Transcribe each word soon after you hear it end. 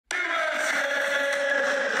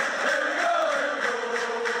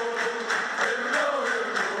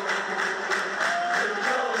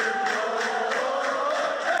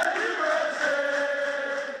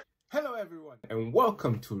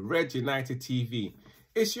welcome to Red United TV.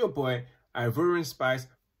 It's your boy, Ivorian Spice,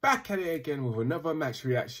 back at it again with another match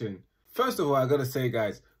reaction. First of all, I gotta say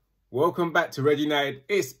guys, welcome back to Red United.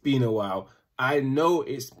 It's been a while. I know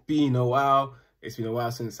it's been a while. It's been a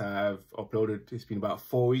while since I've uploaded. It's been about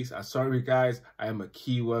 4 weeks. I'm sorry guys, I am a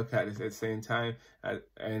key worker at the same time.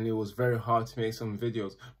 And it was very hard to make some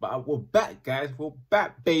videos. But we're back guys, we're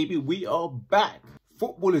back baby, we are back.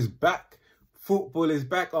 Football is back. Football is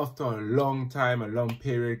back after a long time, a long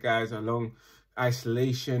period, guys, a long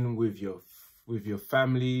isolation with your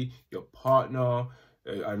family, your partner.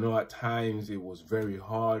 I know at times it was very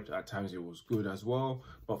hard, at times it was good as well.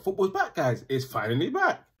 But football's back, guys. It's finally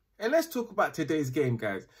back. And let's talk about today's game,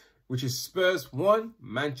 guys, which is Spurs 1,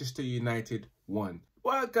 Manchester United 1.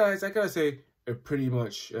 Well, guys, I gotta say, a pretty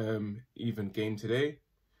much even game today.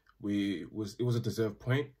 It was a deserved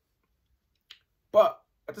point. But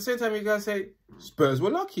at the same time, you gotta say, Spurs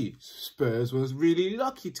were lucky. Spurs was really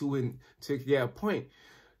lucky to win, to get a point.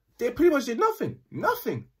 They pretty much did nothing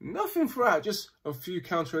throughout. Just a few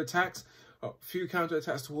counter-attacks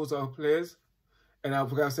towards our players. And I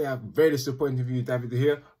gotta say, I'm very disappointed with you, David De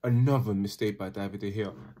Gea. Another mistake by David De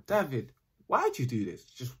Gea. David, why'd you do this?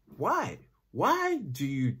 Just why? Why do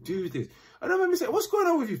you do this? Another mistake. What's going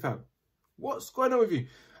on with you, fam? What's going on with you?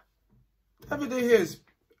 David De Gea is,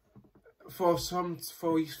 for some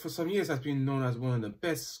years, has been known as one of the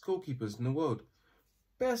best goalkeepers in the world.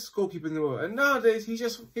 Best goalkeeper in the world. And nowadays, he's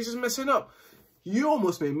just messing up. You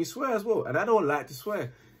almost made me swear as well. And I don't like to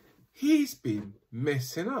swear. He's been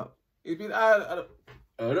messing up. He's been, I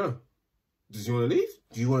don't know. Does he want to leave?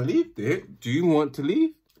 Do you want to leave? Do you want to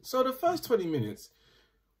leave? So the first 20 minutes,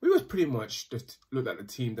 we was pretty much just looked at the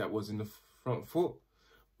team that was in the front foot.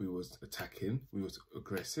 We was attacking. We was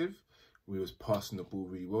aggressive. We was passing the ball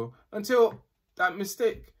really well. Until that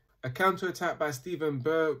mistake. A counter-attack by Steven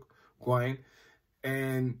Bergwijn.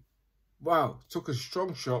 And, wow, took a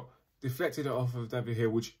strong shot. Deflected it off of David here,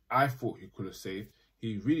 which I thought he could have saved.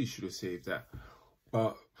 He really should have saved that.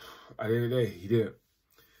 But at the end of the day, he didn't.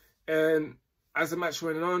 And as the match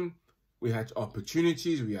went on, we had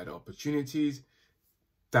opportunities.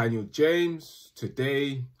 Daniel James,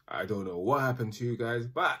 today, I don't know what happened to you guys.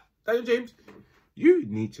 But Daniel James, you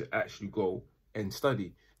need to actually go and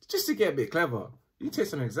study. Just to get a bit clever. You take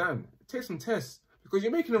some exam, take some tests. Because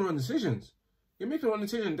you're making the wrong decisions. You're making the wrong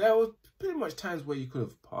decision. There was pretty much times where you could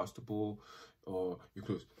have passed the ball. Or you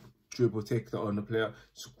could have dribbled, take it on the player,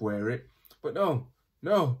 square it. But no,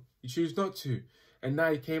 you choose not to. And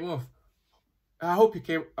now he came off. I hope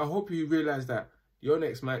you realised that your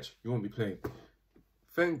next match, you won't be playing.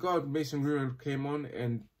 Thank God Mason Greenwood came on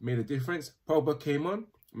and made a difference. Pogba came on,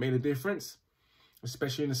 made a difference.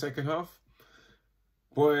 Especially in the second half.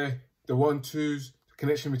 Boy, the 1-2s, the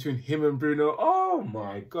connection between him and Bruno. Oh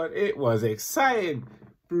my God, it was exciting.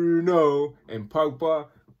 Bruno and Pogba.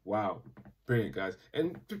 Wow, brilliant guys.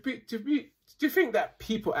 And to think that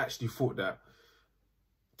people actually thought that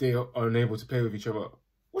they are unable to play with each other.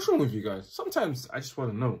 What's wrong with you guys? Sometimes I just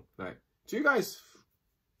want to know, like, do you guys,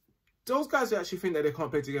 those guys who actually think that they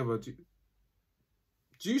can't play together, do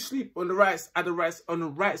you sleep on the right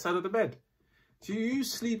side of the bed? Do you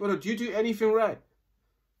sleep on do you do anything right?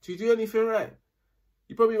 Do you do anything right?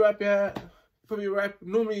 You probably wipe your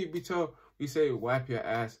normally we say wipe your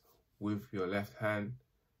ass with your left hand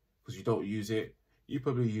because you don't use it. You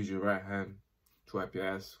probably use your right hand to wipe your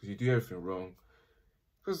ass because you do everything wrong.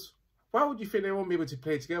 Because why would you think they won't be able to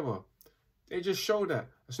play together? They just showed that.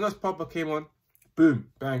 As soon as Pogba came on, boom,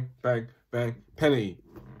 bang, bang, bang, penalty.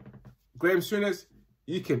 Graham Souness,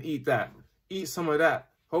 you can eat that. Eat some of that.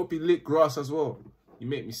 Hope you lick grass as well. You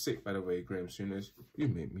make me sick, by the way, Graham Souness. You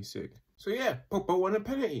make me sick. So yeah, Pogba won a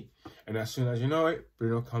penalty. And as soon as you know it,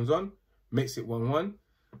 Bruno comes on, makes it 1-1.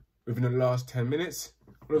 Within the last 10 minutes,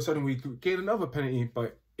 all of a sudden we get another penalty,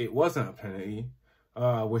 but it wasn't a penalty. Oh,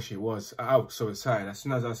 I wish it was. I was so excited. As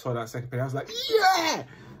soon as I saw that second penalty, I was like, yeah!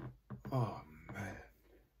 Oh, man.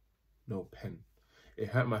 No pen. It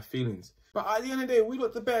hurt my feelings. But at the end of the day, we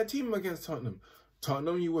looked the better team against Tottenham.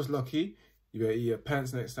 Tottenham, you was lucky. You better eat your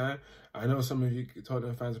pants next time. I know some of you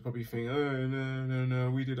Tottenham fans are probably thinking, oh,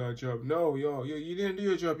 no, we did our job. No, you didn't do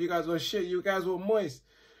your job. You guys were shit. You guys were moist.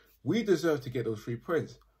 We deserve to get those 3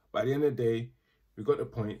 points. But at the end of the day, we got the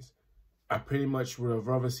points. I pretty much would have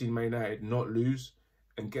rather seen Man United not lose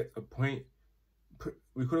and get a point.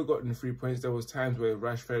 We could have gotten 3 points. There was times where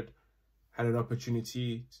Rashford had an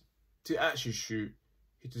opportunity to actually shoot.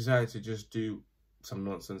 He decided to just do some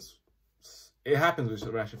nonsense. It happens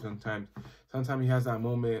with Rashford sometimes. Sometimes he has that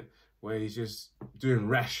moment where he's just doing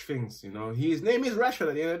rash things, you know. His name is Rashford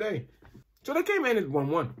at the end of the day. So the game ended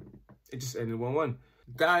 1-1. It just ended 1-1.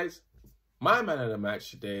 Guys, My man of the match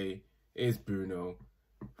today is Bruno.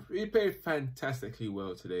 He played fantastically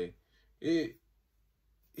well today. He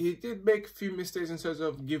did make a few mistakes in terms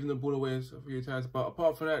of giving the ball away a few times, but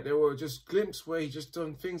apart from that, there were just glimpses where he just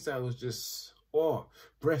done things that was just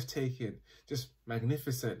breathtaking, just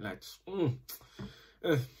magnificent, like just,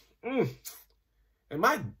 And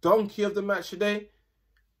my donkey of the match today,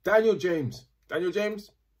 Daniel James. Daniel James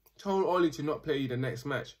told Ollie to not play you the next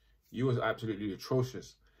match. You was absolutely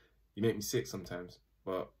atrocious. You make me sick sometimes.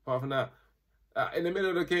 But apart from that, in the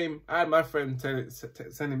middle of the game, I had my friend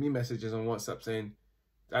sending me messages on WhatsApp saying,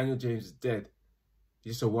 Daniel James is dead.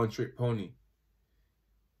 He's just a one-trick pony.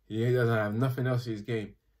 He doesn't have nothing else in his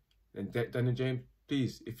game. And Daniel James,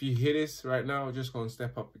 please, if you hear this right now, just go and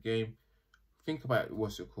step up the game. Think about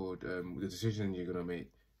the decision you're going to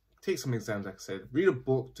make. Take some exams, like I said. Read a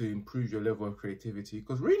book to improve your level of creativity,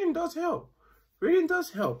 because reading does help. Reading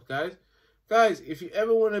does help, guys. Guys, if you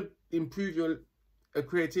ever want to improve your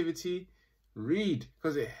creativity, read,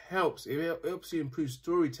 because it helps. It helps you improve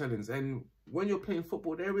storytellings. And when you're playing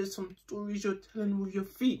football, there is some stories you're telling with your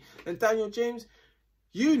feet. And Daniel James,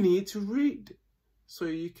 you need to read so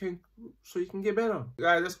you can get better.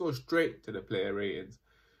 Guys, let's go straight to the player ratings.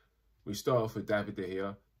 We start off with David De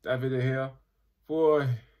Gea. David De Gea, boy,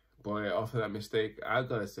 after that mistake, I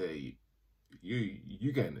gotta say,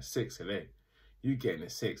 you getting a 6 today. You getting a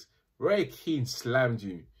 6. Roy Keane slammed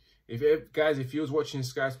you. If you was watching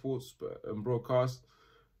Sky Sports broadcast,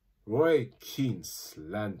 Roy Keane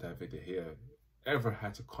slammed David De Gea. Ever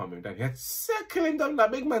had to calm him down. He had to settle him down,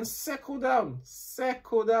 like, big man, settle down.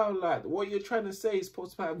 Settle down, like, what you're trying to say is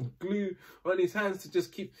supposed to have glue on his hands to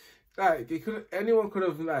just keep, like, anyone could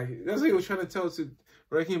have, like, that's what he was trying to tell to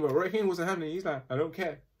Roy Keane, but Roy Keane wasn't having it. He's like, I don't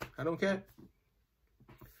care. I don't care.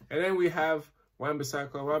 And then we have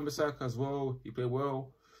Wan-Bissaka. Wan-Bissaka as well, he played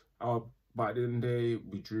well. But at the end of the day,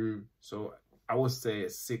 we drew. So I would say a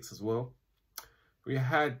 6 as well. We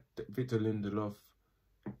had Victor Lindelof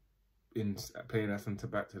playing as centre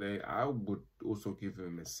back today. I would also give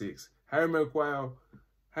him a 6. Harry Maguire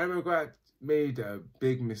made a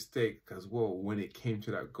big mistake as well when it came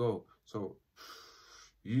to that goal. So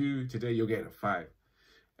today you're getting a 5.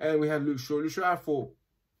 And we had Luke Shaw. Luke Shaw, I thought,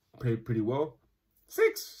 played pretty well.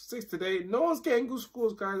 6 today. No one's getting good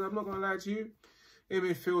scores, guys. I'm not gonna lie to you. In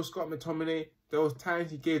midfield, Scott McTominay, there was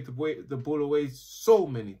times he gave the ball away so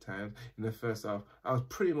many times in the first half. I was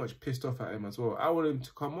pretty much pissed off at him as well. I wanted him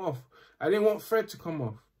to come off. I didn't want Fred to come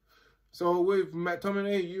off. So with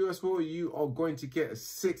McTominay, you as well, you are going to get a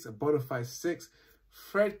 6, a bona fide 6.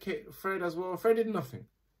 Fred as well. Fred did nothing,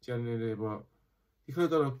 generally, but he could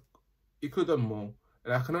have done more.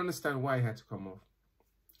 And I can understand why he had to come off.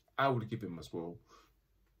 I would give him as well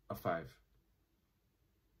a 5.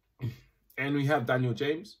 And we have Daniel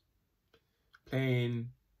James playing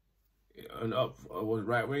an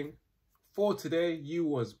right wing. For today, you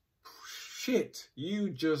was shit. You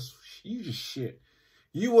just shit.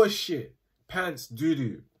 You was shit. Pants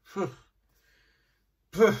doo-doo.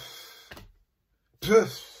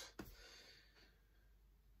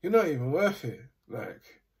 You're not even worth it.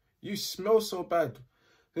 Like, you smell so bad.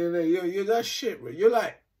 You're that shit, bro. You're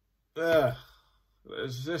like, ugh.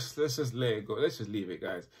 Let's just let it go. Let's just leave it,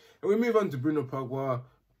 guys. And we move on to Bruno Pogba.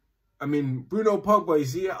 I mean, Bruno Pogba, you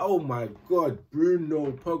see? Oh my God,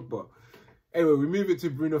 Bruno Pogba. Anyway, we move it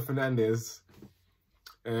to Bruno Fernandes.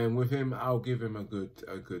 And with him, I'll give him a good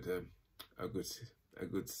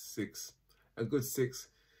 6. A good 6.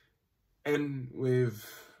 And with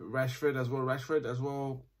Rashford as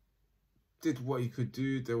well did what he could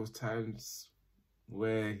do. There was times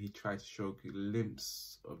where he tried to show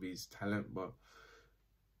glimpses of his talent, but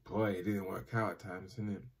boy, it didn't work out at times,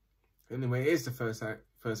 didn't it? Anyway, it's the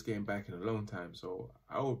first game back in a long time, so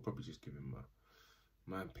I would probably just give him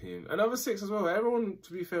my opinion. Another 6 as well. Everyone,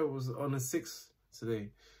 to be fair, was on a 6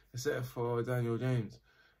 today, except for Daniel James.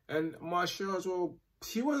 And Martial as well,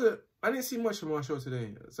 I didn't see much of Martial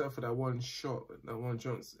today, except for that one shot, that one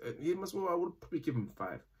chance. I would probably give him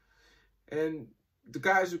 5. And the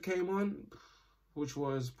guys who came on, which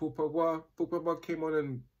was Paul Pogba came on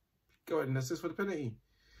and got an assist for the penalty.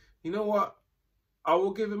 You know what? I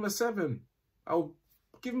will give him a 7. I'll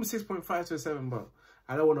give him a 6.5 to a 7, but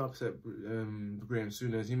I don't want to upset Graham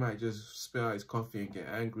Souness. He might just spill out his coffee and get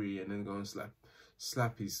angry and then go and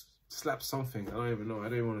slap something. I don't even know. I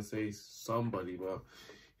don't even want to say somebody, but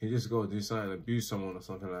he just go do something, abuse someone or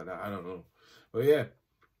something like that. I don't know. But yeah.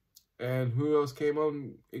 And who else came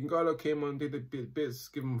on? Ingalo came on, did the bits,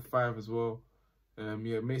 give him a 5 as well.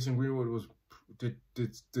 Yeah, Mason Greenwood did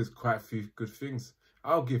quite a few good things.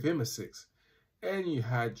 I'll give him a 6. And you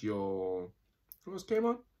had who else came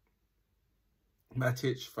on?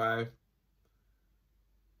 Matic, 5.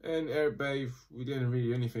 And everybody, we didn't really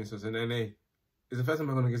do anything, so it's an NA. It's the first time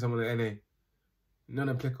I'm going to give someone an NA.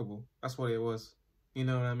 Non-applicable. That's what it was. You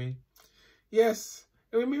know what I mean? Yes.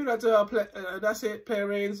 And we moved on to our that's it. Player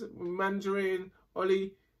reigns, manager reign.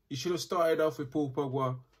 Ollie, you should have started off with Paul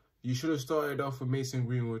Pogba. You should have started off with Mason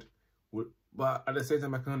Greenwood. But at the same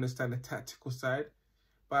time, I can understand the tactical side.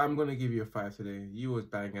 But I'm going to give you a 5 today. You was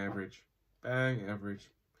bang average. Bang average.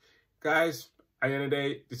 Guys, at the end of the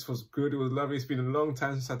day, this was good. It was lovely. It's been a long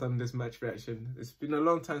time since I've done this match reaction. It's been a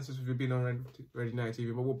long time since we've been on Ready United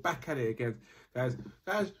TV, but we're back at it again, guys.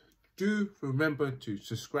 Guys, do remember to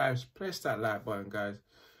subscribe, press that like button, guys.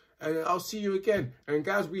 And I'll see you again. And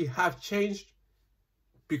guys, we have changed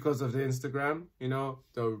because of the Instagram. You know,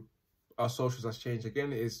 our socials has changed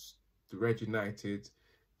again. It's the Red United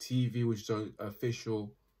TV, which is our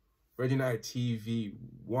official Red United TV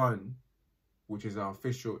 1, which is our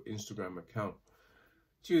official Instagram account.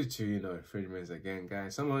 Due to, you know, infringements again,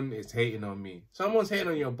 guys. Someone is hating on me. Someone's hating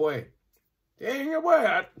on your boy. They hating your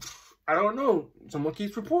boy. I don't know. Someone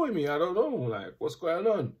keeps reporting me. I don't know. Like, what's going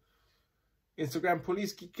on? Instagram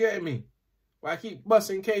police keep getting me. But I keep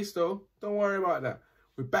busting case, though. Don't worry about that.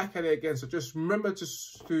 We're back at it again. So just remember to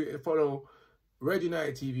follow Red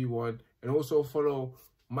United TV 1. And also follow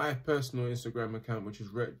my personal Instagram account, which is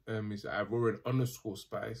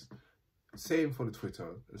 @Rowan_Spice. Same for the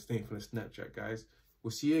Twitter. And same for the Snapchat, guys. We'll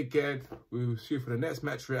see you again. We will see you for the next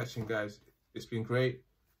match reaction, guys. It's been great.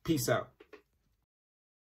 Peace out.